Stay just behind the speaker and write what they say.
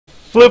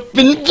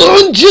Flippin'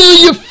 bonjour,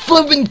 you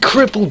flippin'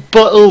 crippled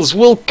bottles.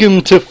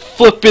 Welcome to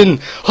flippin'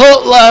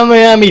 Hotline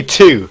Miami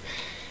 2.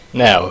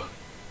 Now,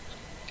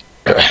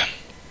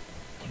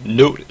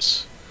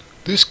 notice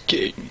this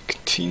game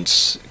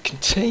contains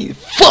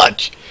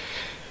fudge.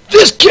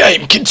 This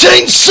game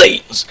contains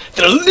scenes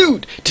that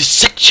allude to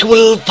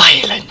sexual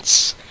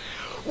violence.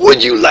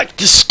 Would you like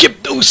to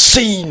skip those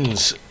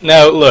scenes?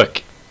 Now,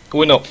 look.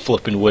 We're not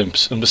flipping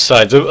wimps, and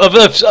besides, I've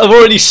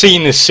already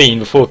seen this scene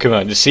before coming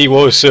out to see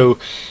what was so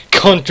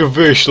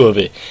controversial of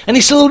it. And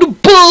it's a load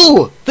of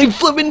bull! They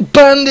flipping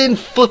banned in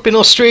flipping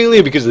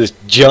Australia because of this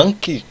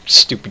junk, you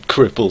stupid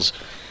cripples.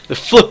 They're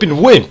flipping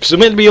wimps, they're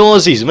meant to be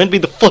Aussies, they're meant to be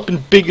the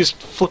flipping biggest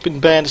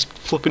flipping baddest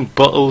flipping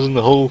bottles in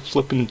the whole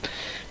flipping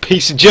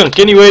piece of junk.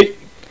 Anyway,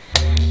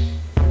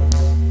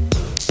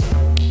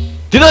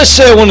 did I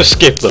say I want to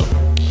skip them?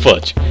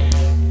 Fudge.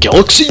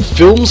 Galaxy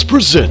Films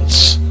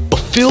presents a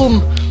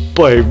film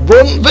by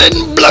Ron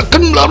Van Black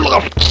and blah blah.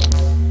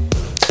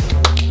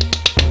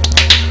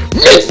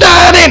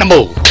 Midnight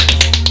Animal!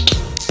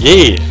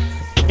 Yeah.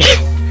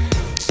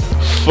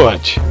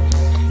 Fudge.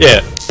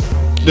 Yeah.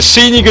 The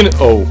scene you're gonna...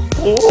 Oh.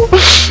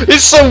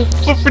 It's so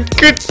flippin'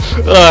 good.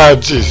 Ah,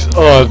 jeez.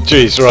 Oh,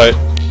 jeez, right.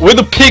 We're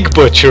the pig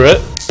butcherer.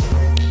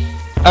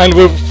 And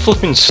we're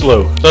flipping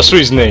slow. That's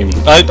his name.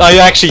 I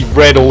actually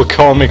read all the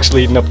comics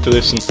leading up to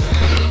this and...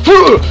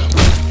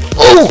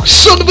 Oh,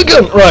 son of a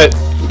gun! Right.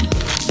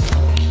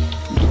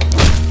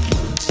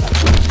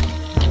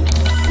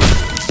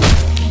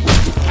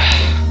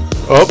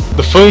 Oh,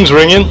 the phone's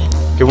ringing.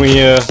 Can we,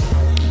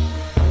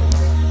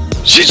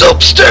 She's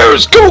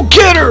upstairs! Go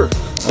get her!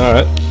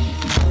 Alright.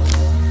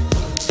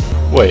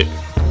 Wait.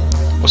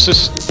 What's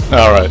this?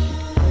 Alright.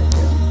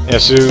 Yeah,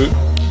 so...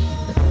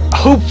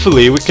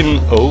 Hopefully we can...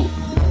 Oh.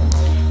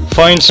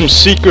 Find some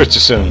secrets or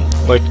something.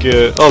 Like,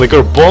 oh, they got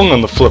a bong on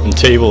the flipping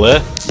table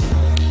there.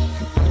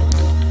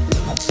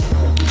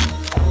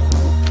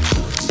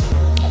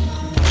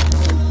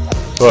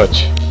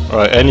 Fudge.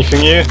 Alright,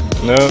 anything here?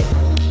 No.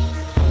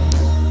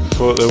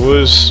 Thought there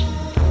was.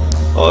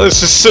 Oh,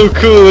 this is so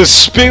cool. There's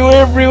spew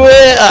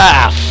everywhere.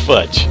 Ah,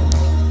 fudge.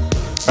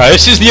 Alright,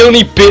 this is the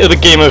only bit of the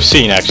game I've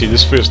seen, actually,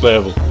 this first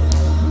level.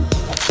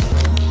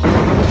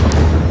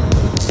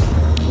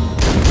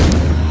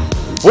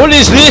 What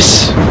is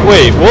this?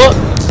 Wait, what?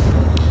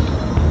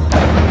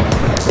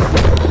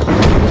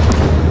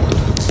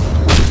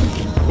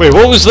 Wait,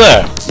 what was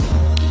that?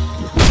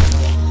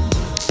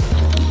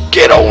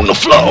 Get on the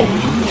floor!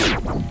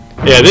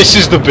 Yeah, this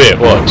is the bit,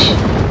 watch.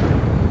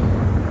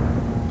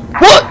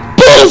 What?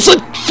 Balls! I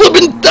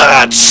flippin'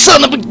 died,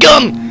 son of a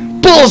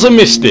gun! Balls, I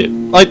missed it!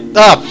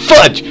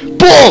 Fudge!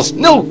 Balls!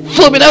 No!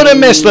 Flippin' how'd I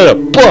mess that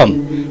up?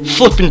 Bum!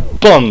 Flippin'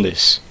 bum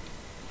this.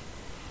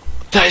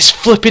 That is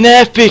flippin'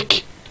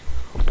 epic!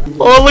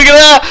 Oh, look at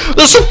that!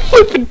 That's a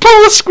flippin'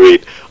 power screen!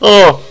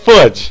 Oh,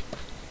 fudge!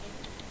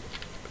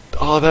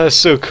 Oh, that is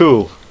so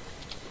cool.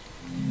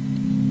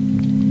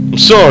 I'm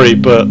sorry,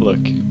 but look.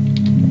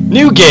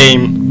 New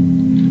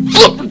game.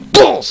 Flippin'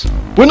 balls!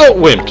 We're not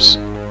wimps.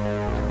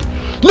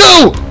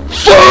 No!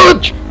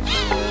 Fudge!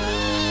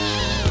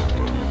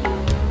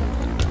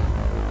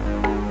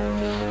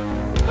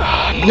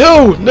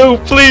 No! No,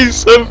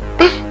 please!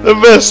 I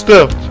messed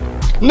up.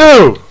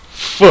 No!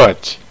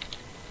 Fudge!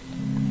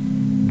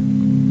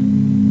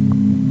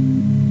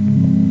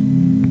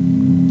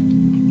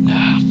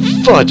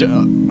 Fudge! How'd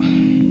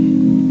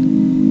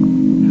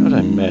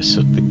I mess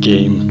up the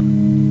game?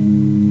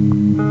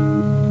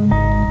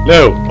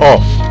 No!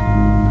 Off!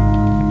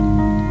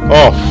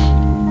 Off!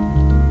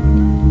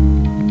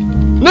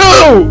 No!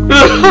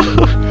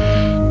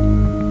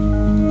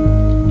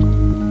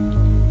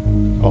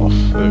 Off.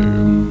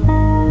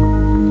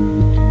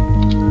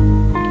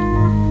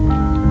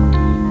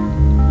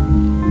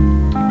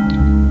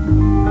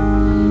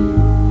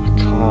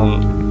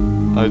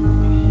 I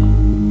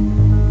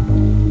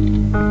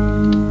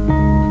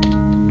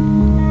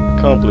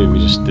can't believe we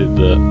just did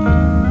that.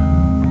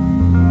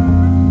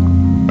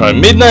 Right,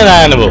 Midnight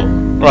Animal.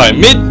 Right,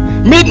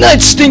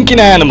 Midnight Stinking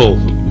Animal.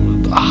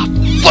 Ah,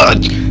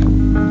 fudge!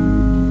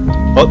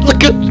 Oh,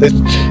 look at this.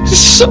 This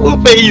is so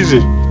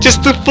amazing.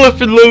 Just the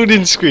flipping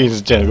loading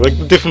screens, generally, like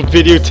the different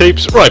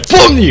videotapes. Right,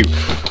 bomb you!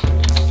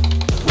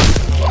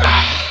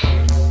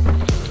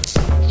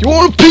 You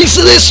want a piece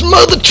of this,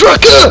 mother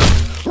trucker?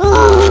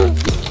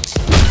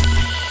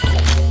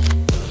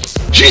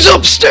 She's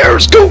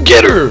upstairs. Go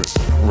get her.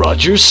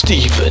 Roger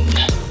Stephen.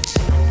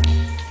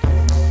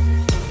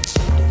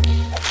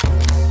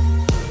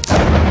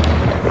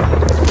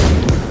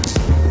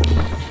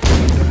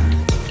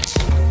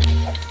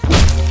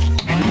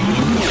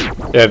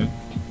 Yeah,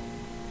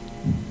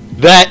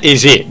 that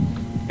is it.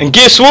 And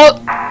guess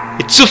what?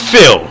 It's a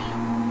film.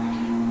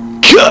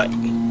 Cut.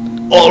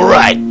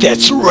 Alright,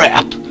 that's a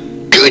wrap.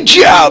 Good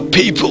job,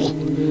 people.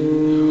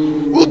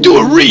 We'll do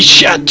a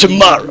reshot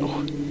tomorrow.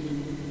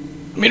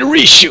 I mean a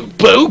reshoot,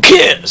 but who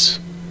cares?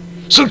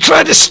 So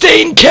try to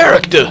stay in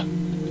character.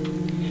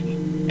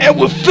 And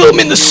we're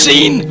filming the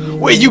scene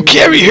where you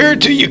carry her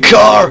to your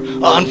car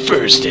on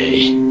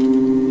Thursday.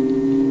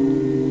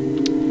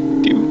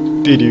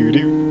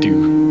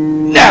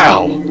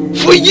 Now,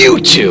 for you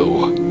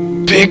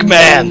two. Big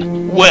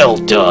man, well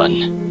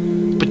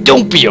done. But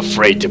don't be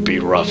afraid to be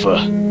rougher.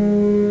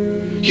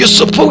 You're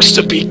supposed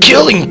to be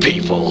killing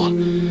people.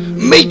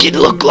 Make it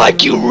look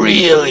like you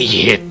really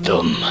hit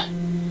them.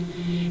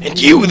 And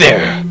you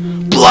there,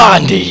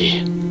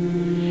 Blondie.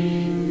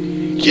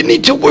 You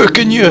need to work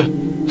on your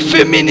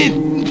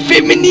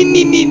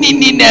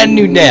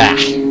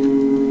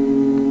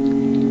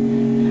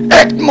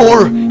act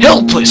more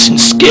helpless and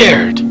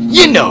scared.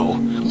 You know,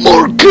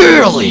 more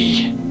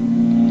girly.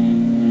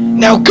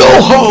 Now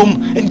go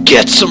home and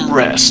get some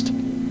rest.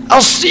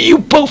 I'll see you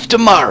both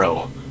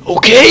tomorrow,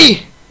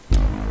 okay?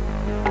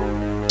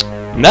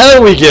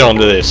 Now we get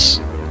onto this.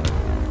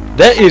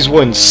 That is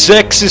one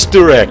sexist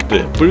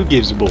director, but who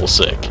gives a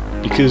ballsack?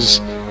 Because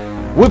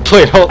we're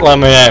playing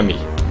Hotline Miami.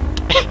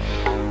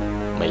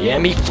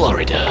 Miami,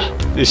 Florida.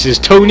 This is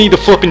Tony the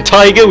flippin'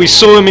 tiger. We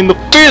saw him in the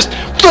first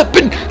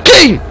flippin'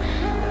 game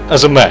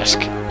as a mask.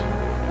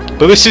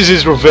 But this is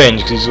his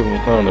revenge, because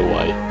I don't know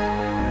why.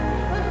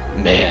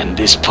 Man,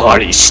 this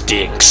party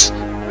stinks.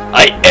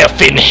 I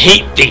effing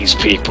hate these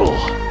people.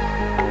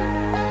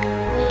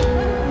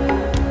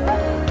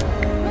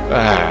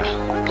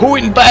 Who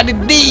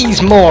invited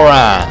these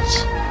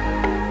morons?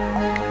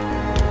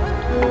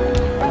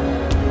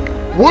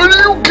 What do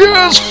you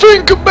guys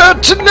think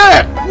about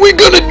tonight? We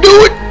gonna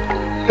do it?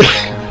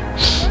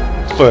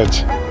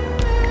 Fudge.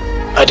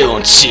 I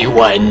don't see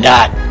why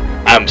not.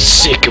 I'm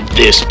sick of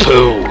this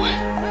poo.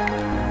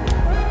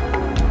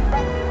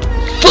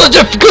 Fudge,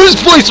 I forgot his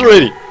voice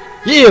already.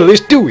 Yeah,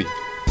 let's do it.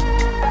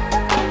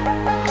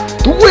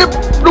 The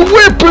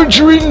weapons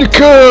are in the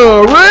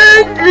car,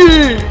 right?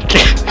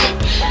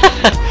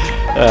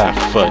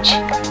 Fudge.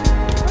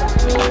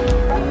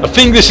 I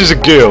think this is a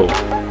girl.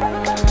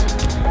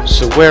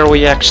 So where are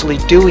we actually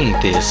doing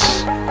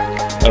this?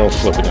 I don't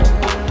flip it out.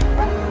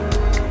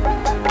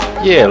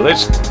 Yeah,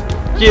 let's do it.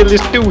 Yeah,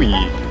 let's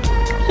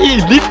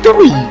do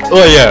it.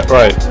 Oh yeah,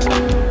 right.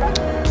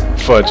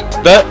 Fudge.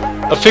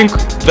 I think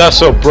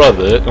that's our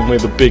brother, and we're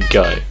the big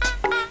guy.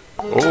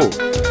 Oh.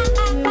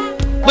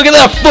 Look at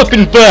that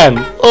flipping van!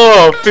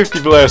 Oh,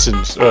 50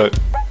 blessings. Right.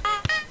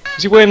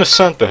 Is he wearing a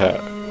Santa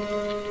hat?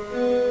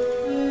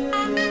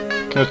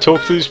 Can I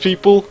talk to these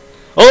people?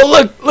 Oh,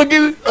 look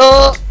at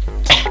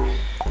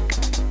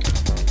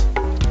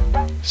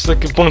it's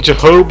like a bunch of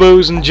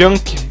hobos and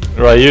junk.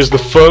 Right, here's the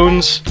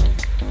phones.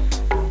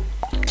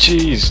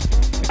 Jeez.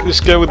 Look at this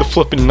guy with the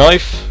flipping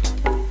knife.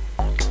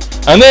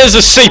 And there's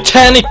a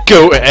satanic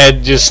goat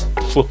head just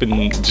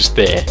flipping just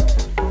there.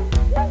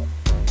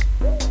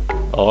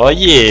 Oh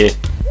yeah.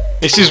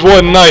 This is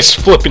one nice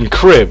flipping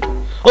crib.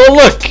 Oh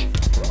look!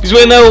 He's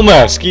wearing an owl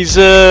mask. He's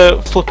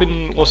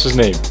flipping, what's his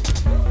name?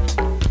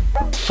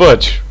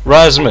 Fudge.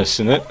 Rasmus,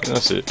 isn't it?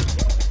 That's it.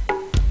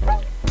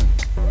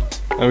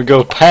 And we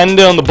got a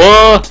panda on the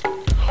bar.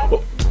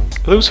 Oh,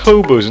 are those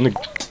hobos in the...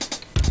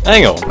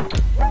 Hang on.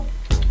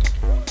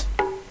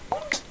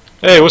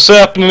 Hey, what's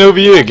happening over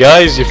here,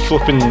 guys? You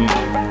flipping...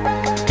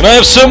 Can I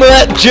have some of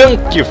that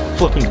junk, you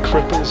flipping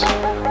cripples?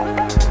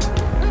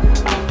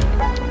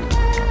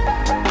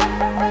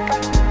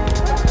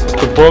 What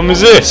the bum is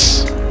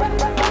this?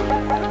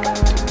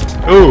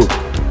 Oh,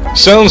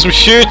 selling some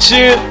shirts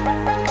here?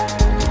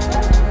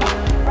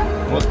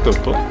 What the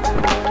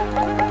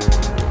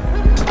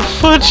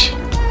fudge?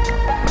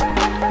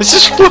 This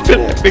is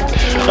flipping epic.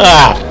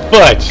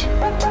 Fudge.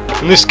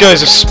 And this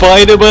guy's a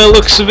spider by the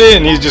looks of it,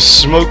 and he's just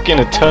smoking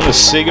a ton of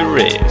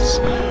cigarettes.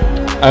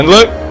 And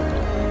look,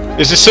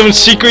 is there something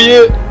secret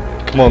yet?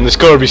 Come on, there's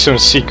gotta be something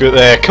secret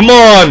there. Come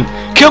on!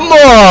 Come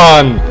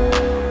on!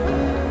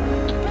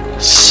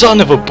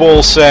 Son of a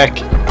ball sack.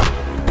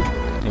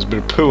 There's a bit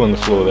of poo on the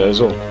floor there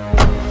as well.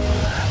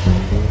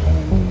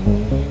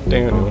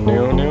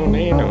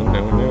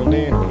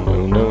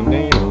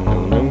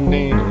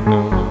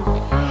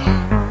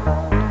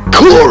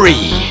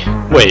 Corey!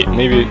 Wait,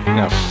 maybe...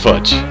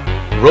 fudge.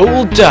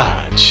 Roll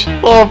dodge.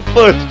 Oh,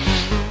 fudge.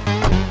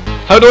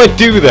 How do I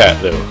do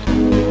that, though?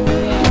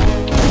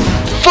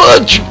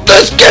 Fudge!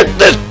 Let's get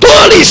this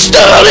party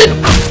started!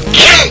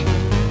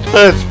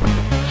 Fudge.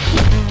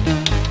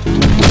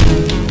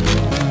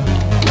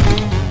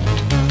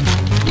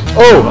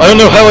 Oh, I don't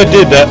know how I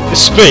did that.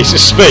 It's space.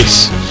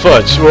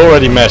 Fudge, we're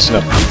already messing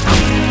up.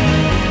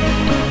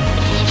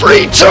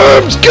 3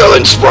 terms,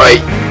 killing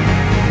sprite!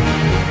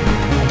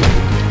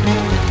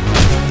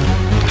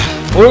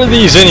 What are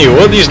these anyway?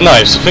 What are these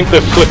knives? I think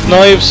they're flip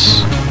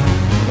knives?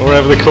 Or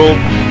whatever they're called.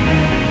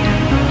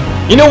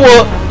 You know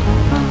what?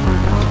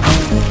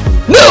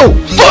 No!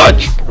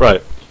 Fudge!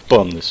 Right,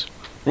 bomb this.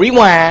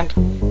 Rewind.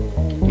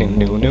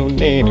 No. I'm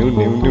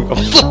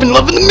flipping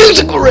loving the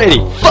music already!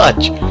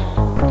 Fudge!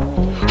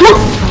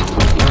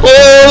 Oh,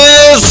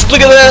 yes!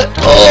 Look at that!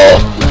 Oh,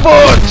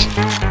 fudge!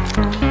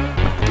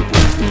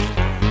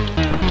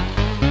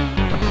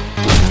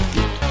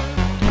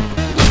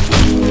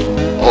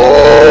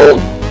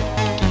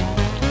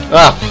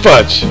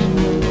 Fudge.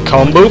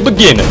 Combo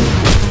beginner.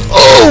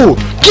 Oh!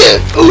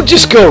 Ooh,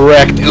 just go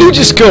wrecked. Ooh,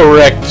 just go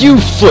wrecked. You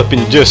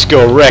flippin' just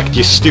go wrecked,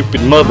 you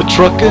stupid mother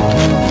trucker.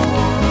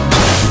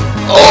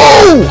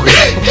 Oh!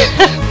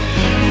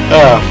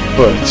 Ah,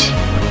 fudge.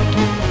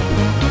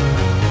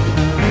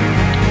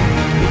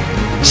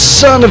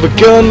 Son of a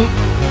gun.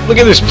 Look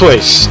at this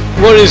place.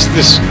 What is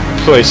this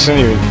place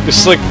anyway?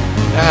 It's like...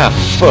 Ah,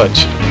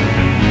 fudge.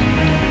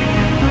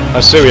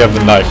 I say we have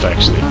the knife,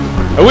 actually.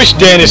 I wish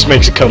Dennis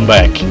makes a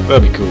comeback.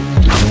 That'd be cool.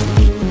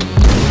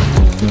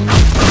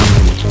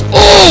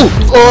 Oh!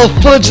 Oh,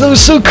 fudge, that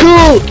was so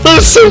cool! That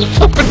was so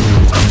fucking...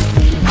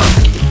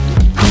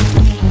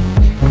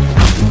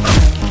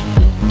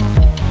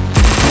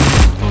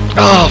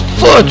 Ah,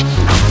 fudge!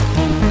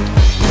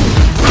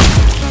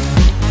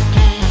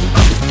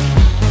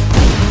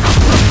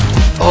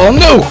 Oh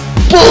no!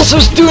 Balls, I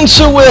was doing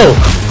so well!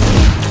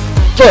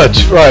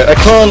 Fudge, right, I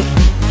can't...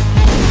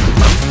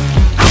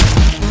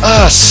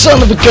 Ah,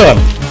 son of a gun!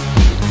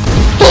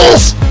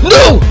 Balls!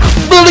 No!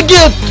 Not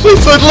again!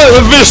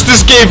 I've missed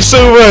this game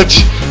so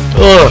much!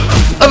 Oh,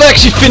 I've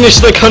actually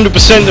finished like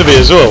 100% of it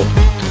as well.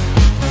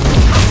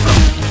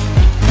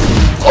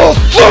 Oh,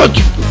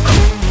 fudge!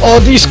 Oh,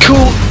 these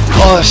cool...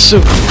 Oh,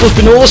 so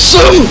flippin'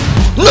 awesome!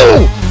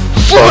 No!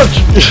 Fudge!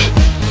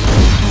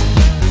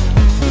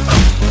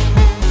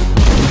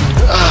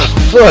 Ah,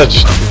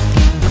 fudge!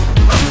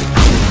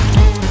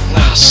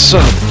 Ah,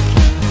 son.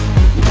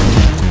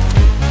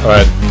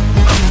 Alright.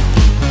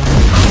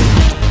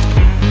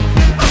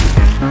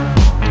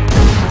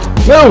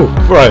 No!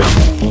 Right.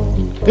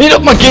 Eat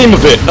up my game a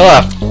bit!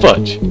 Ah,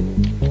 fudge.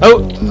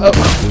 Oh,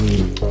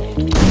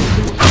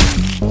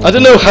 I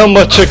don't know how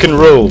much I can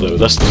roll though,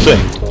 that's the thing.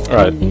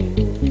 Alright.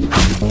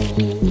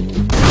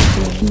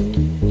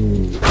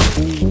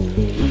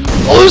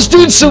 Oh, I was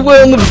doing so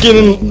well in the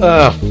beginning.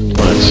 Ah,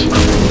 fudge.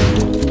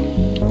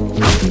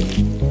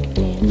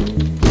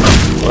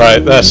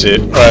 Right, that's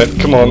it. Right,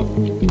 come on.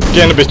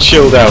 Getting a bit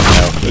chilled out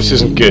now. This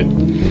isn't good.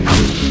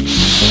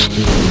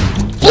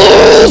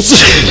 Balls!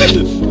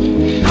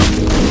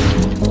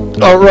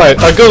 Alright,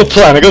 I got a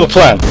plan,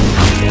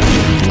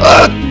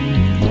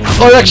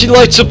 Oh, it actually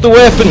lights up the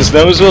weapons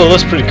now as well,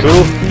 that's pretty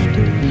cool.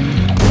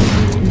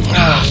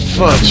 Ah,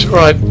 fudge,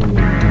 right.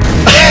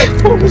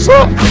 What was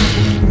that?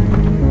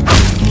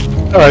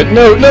 Alright,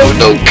 no,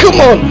 come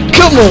on!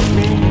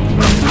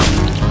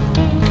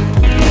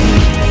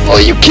 Oh,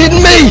 are you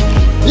kidding me?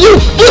 You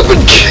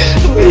flippin'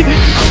 kidding me!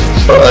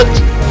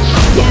 Fudge!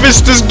 I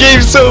missed this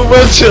game so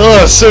much!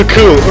 Oh, so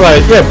cool.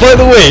 Right, yeah, by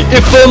the way,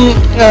 if,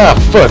 ah,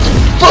 fudge!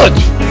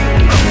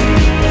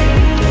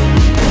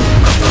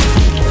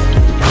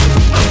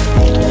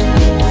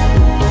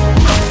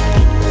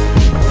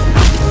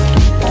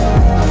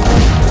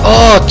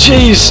 Oh,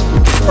 jeez!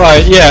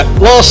 Right, yeah,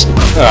 lost...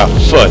 Ah,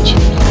 fudge.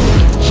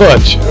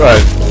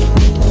 Right.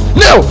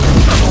 No!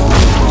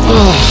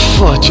 Oh,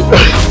 fudge.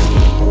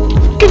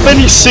 Look how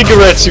many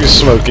cigarettes he was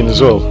smoking as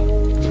well.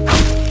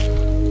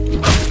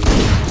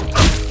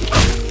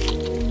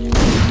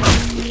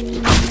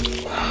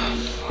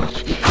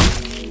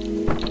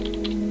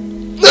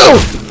 No!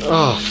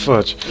 Oh,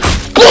 fudge.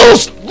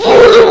 Close!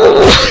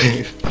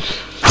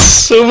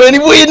 So many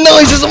weird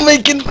noises I'm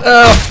making!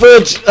 Ah,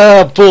 fudge!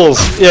 Ah, balls.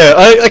 Yeah,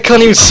 I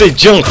can't even say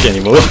junk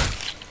anymore.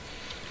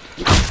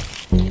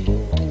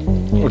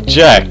 Or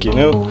jack, you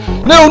know?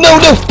 No!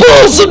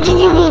 Balls!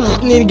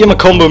 Need to get my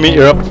combo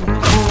meter up.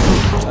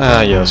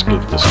 Ah, yeah, that's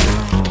good.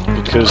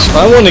 Because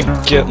I want to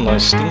get my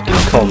stinking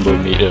combo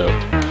meter up.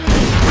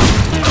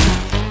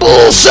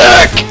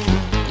 Ballsack!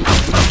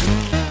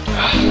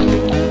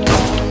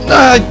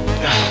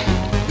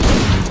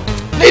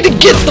 Need to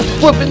get the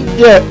flippin'...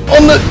 Yeah,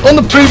 on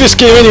the previous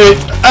game anyway,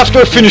 after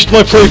I finished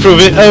my playthrough of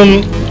it,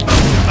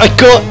 I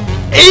got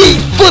a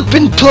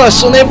flippin'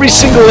 plus on every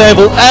single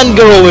level and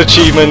got all the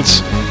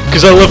achievements,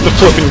 because I love the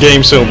flippin'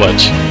 game so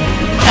much.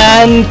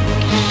 And...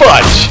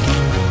 fudge!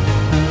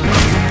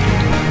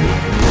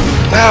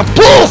 Ah,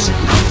 balls!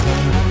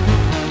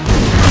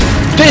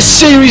 This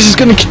series is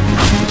gonna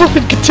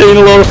flippin' contain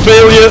a lot of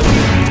failure.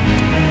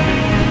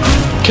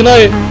 Can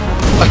I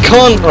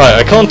can't... Right,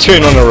 I can't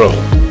turn on a roll.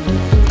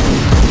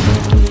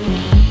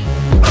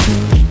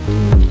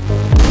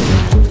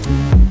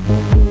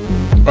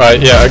 Right,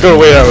 yeah, I gotta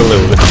wait out a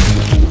little bit.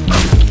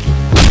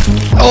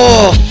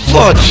 Oh,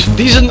 fudge!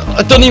 These are...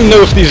 I don't even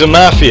know if these are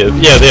Mafia.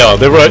 Yeah, they are.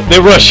 They're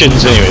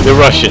Russians anyway. They're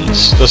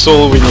Russians. That's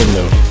all we need to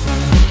know.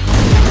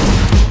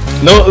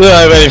 Not that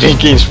I have anything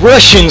against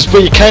Russians,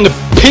 but you kind of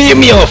pay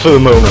me off at the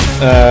moment.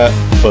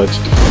 Fudge.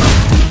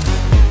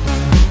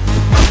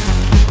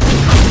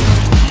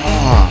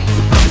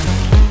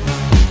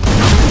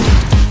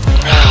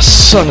 Ah,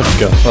 son of a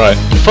gun. Right,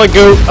 if I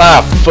go...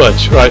 Ah,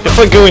 fudge. Right, if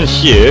I go in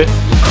here...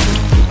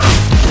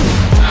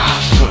 Ah,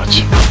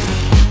 fudge.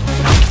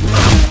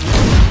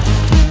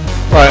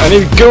 Right, I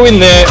need to go in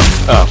there...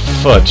 Ah,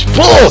 fudge.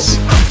 Balls!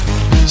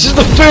 This is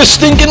the first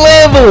stinking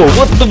level!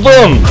 What the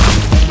bum?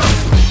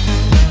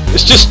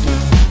 It's just...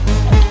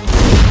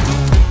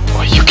 Oh,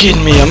 are you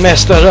kidding me? I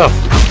messed that up.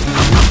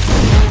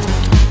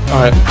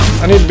 Alright,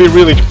 I need to be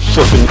really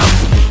flippin'...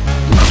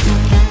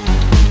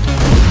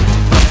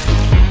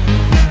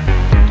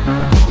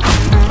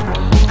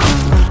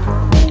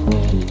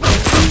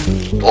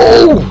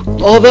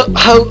 Oh, that,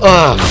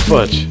 how,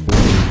 fudge.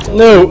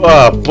 No,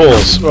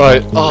 balls,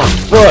 right,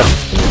 fudge.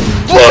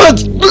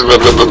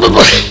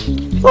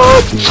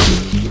 Fudge!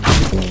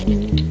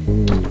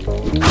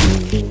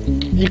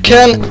 You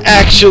can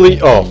actually,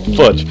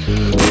 fudge.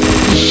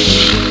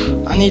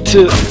 I need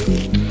to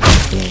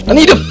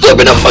flip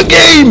it up my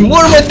game!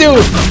 What am I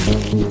doing?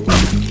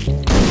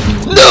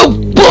 No!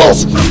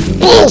 Balls!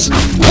 Balls!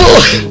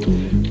 Balls!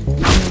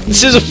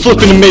 This is a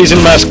flippin'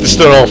 amazing mask to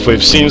start off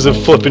with. Seems the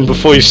flippin'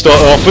 before you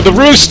start off with the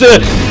rooster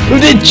who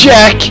did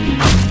Jack.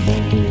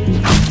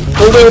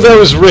 Although that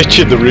was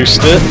Richard the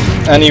rooster,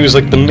 and he was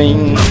like the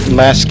main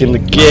mask in the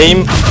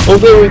game.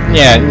 Although,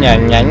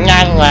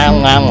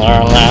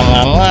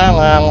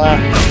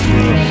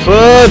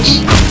 fudge!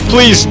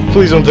 Please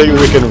don't take the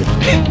wicked.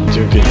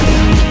 Joking.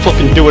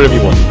 Fucking do whatever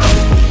you want.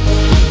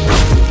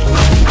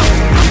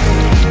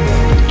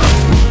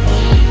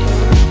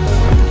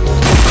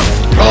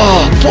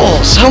 Oh,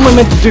 balls! How am I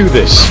meant to do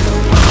this?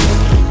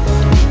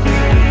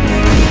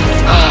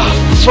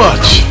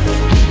 Fudge.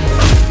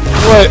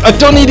 Right, I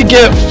don't need to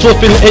get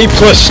flipping A+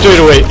 straight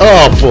away.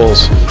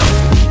 Balls.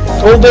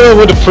 Although I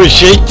would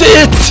appreciate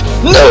it.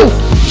 No!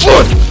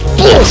 Fudge!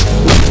 Balls!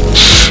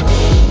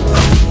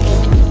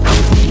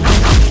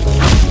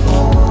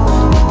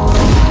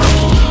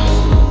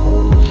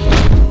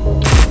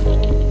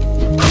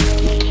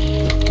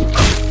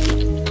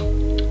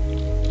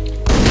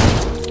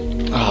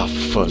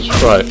 Fudge.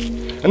 Right.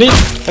 I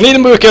need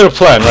to work out a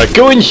plan, right?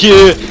 Go in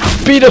here,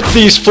 beat up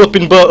these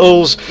flipping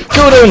buttholes,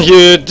 go down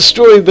here,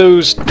 destroy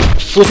those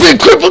flipping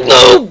crippled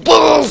no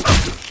balls!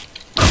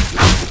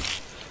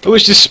 I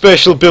wish this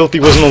special ability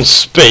wasn't on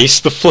space,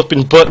 the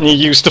flipping button you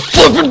use to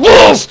flipping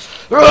balls!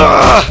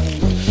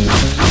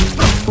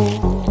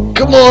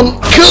 Come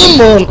on,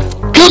 come on!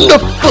 Come to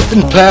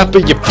flipping Papa,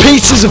 you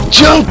pieces of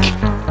junk!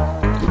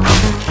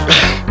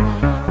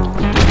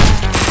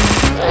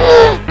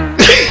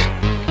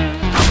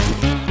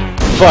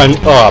 Fine.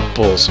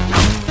 Balls.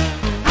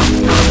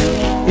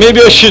 Maybe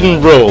I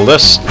shouldn't roll.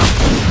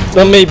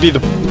 That may be the.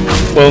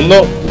 Well,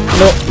 not.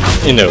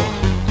 You know.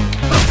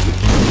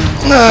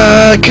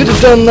 I could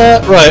have done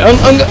that. Right.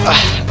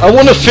 I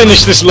want to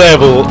finish this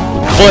level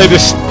by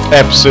this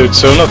episode,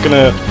 so I'm not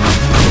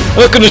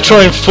gonna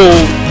try and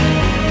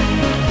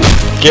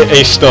get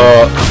a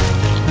star.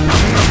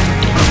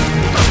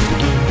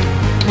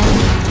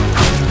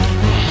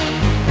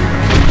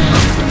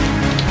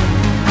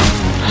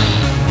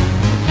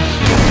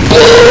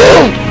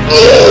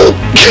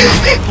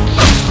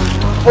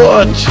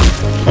 Fudge!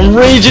 I'm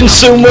raging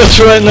so much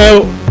right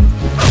now.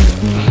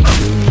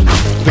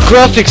 The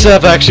graphics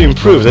have actually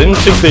improved. I didn't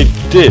think they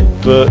did,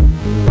 but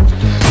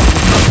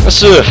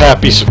that's a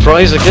happy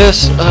surprise, I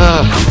guess.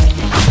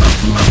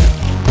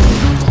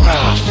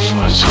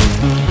 Fudge.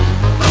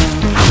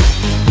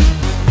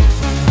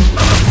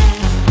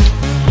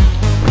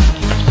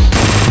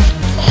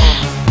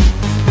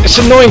 It's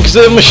annoying because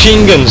they're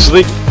machine guns.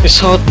 It's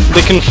hard.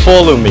 They can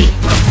follow me.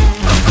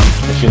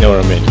 If you know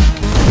what I mean.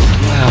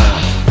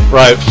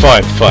 Right,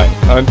 fine.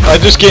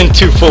 I'm just getting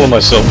too full of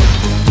myself.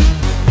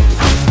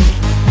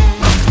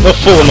 Not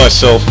full of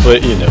myself,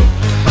 but you know.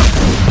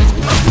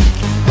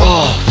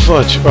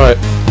 Fudge, right.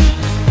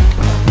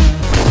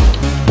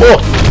 Whoa!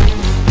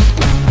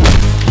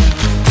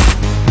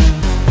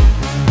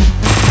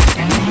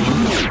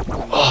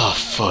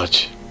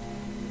 Fudge.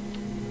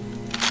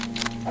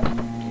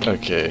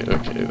 Okay,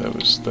 that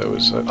was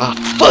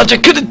fudge, I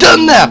could have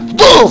done that!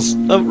 Balls!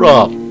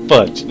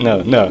 Fudge.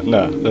 No,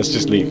 let's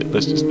just leave it.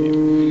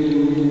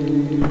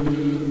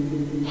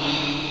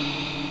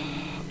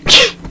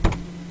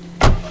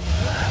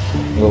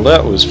 Well,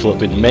 that was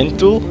flipping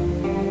mental.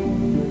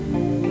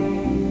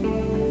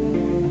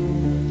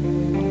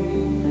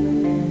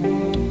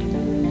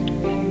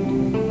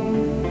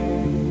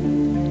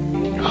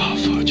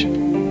 Fudge.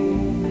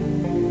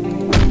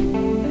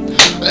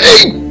 A+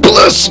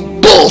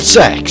 ball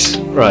sacks!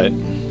 Right.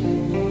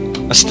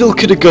 I still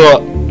could have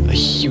got a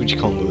huge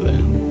combo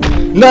there.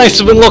 Nice,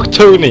 I've unlocked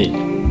Tony!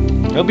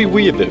 That'll be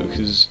weird though,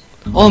 because...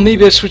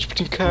 maybe I switch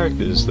between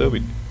characters, that'll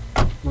be...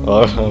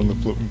 I'm the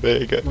flipping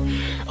bad guy.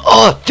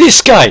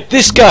 This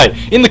guy!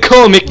 In the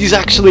comic, he's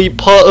actually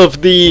part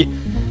of the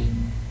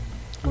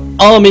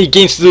army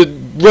against the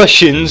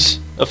Russians.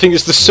 I think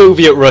it's the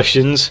Soviet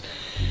Russians.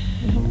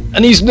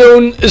 And he's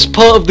known as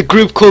part of the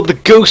group called the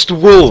Ghost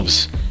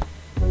Wolves.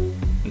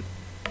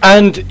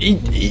 And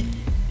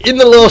in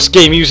the last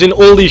game, he was in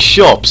all these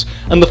shops.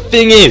 And the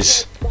thing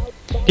is,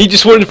 he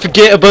just wanted to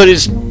forget about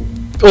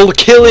all the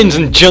killings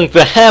and junk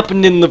that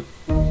happened in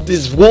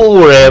this war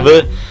or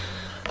whatever.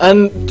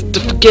 And to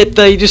forget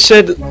that, he just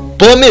said,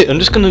 "Bum it! I'm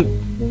just gonna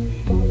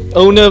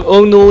own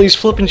all these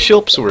flipping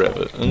shops or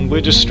whatever." And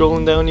we're just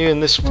strolling down here in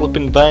this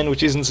flipping van,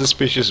 which isn't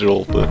suspicious at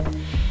all. But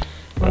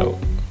well,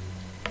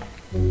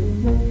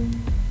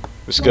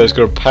 this guy's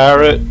got a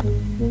parrot,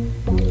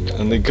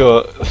 and they're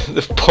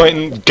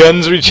pointing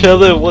guns at each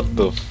other. What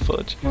the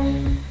fudge?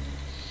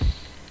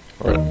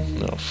 Right,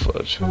 no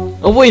fudge.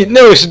 Oh wait,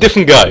 no, it's a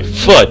different guy.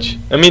 Fudge.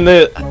 I mean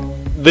the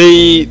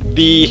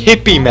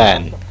hippie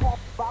man.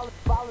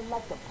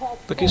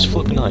 Look, his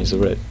flipping eyes are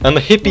red. And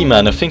the hippie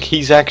man, I think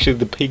he's actually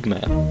the pig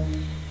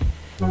man.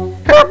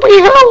 Happy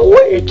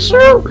Halloween,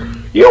 sir!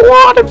 You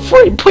wanted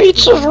free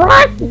pizzas,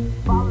 right?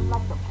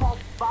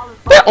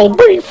 That'll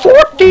be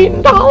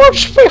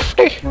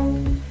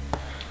 $14.50.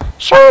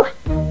 Sir,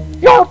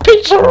 your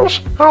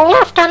pizzas are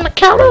left on the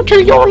counter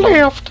to your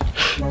left.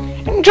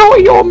 Enjoy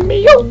your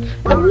meal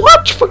and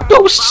watch for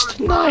ghosts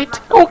tonight,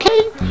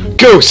 okay?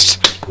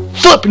 Ghosts!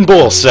 Flipping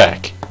ball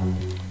sack!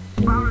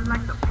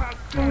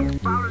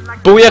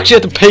 But we actually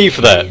had to pay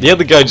for that. The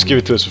other guy just gave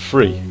it to us for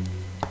free.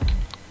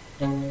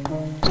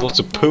 There's lots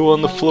of poo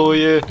on the floor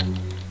here.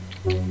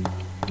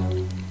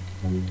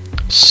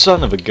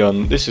 Son of a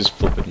gun, this is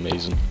flipping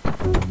amazing.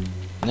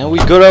 Now we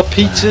got our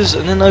pizzas,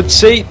 and then I'd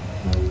say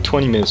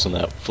 20 minutes on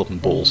that, flipping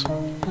balls.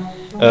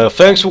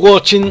 Thanks for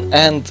watching,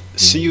 and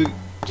see you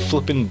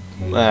flipping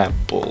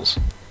balls.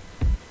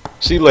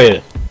 See you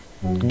later.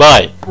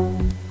 Goodbye.